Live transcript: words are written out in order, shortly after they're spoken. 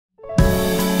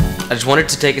I just wanted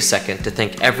to take a second to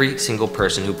thank every single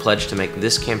person who pledged to make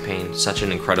this campaign such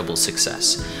an incredible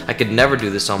success. I could never do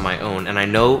this on my own, and I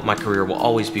know my career will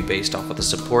always be based off of the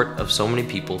support of so many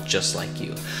people just like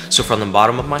you. So from the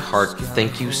bottom of my heart,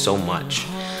 thank you so much.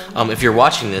 If you're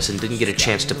watching this and didn't get a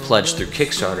chance to pledge through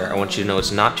Kickstarter, I want you to know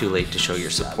it's not too late to show your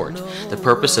support. The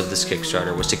purpose of this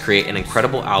Kickstarter was to create an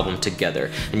incredible album together,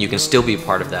 and you can still be a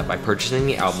part of that by purchasing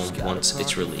the album once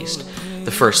it's released. The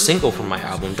first single from my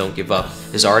album, Don't Give Up,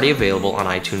 is already available on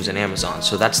iTunes and Amazon,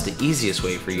 so that's the easiest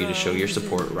way for you to show your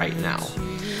support right now.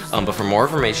 But for more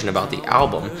information about the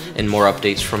album and more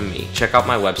updates from me, check out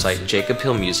my website,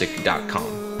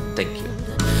 jacobhillmusic.com. Thank you.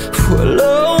 For a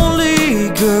lonely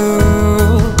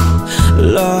girl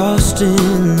lost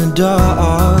in the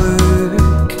dark.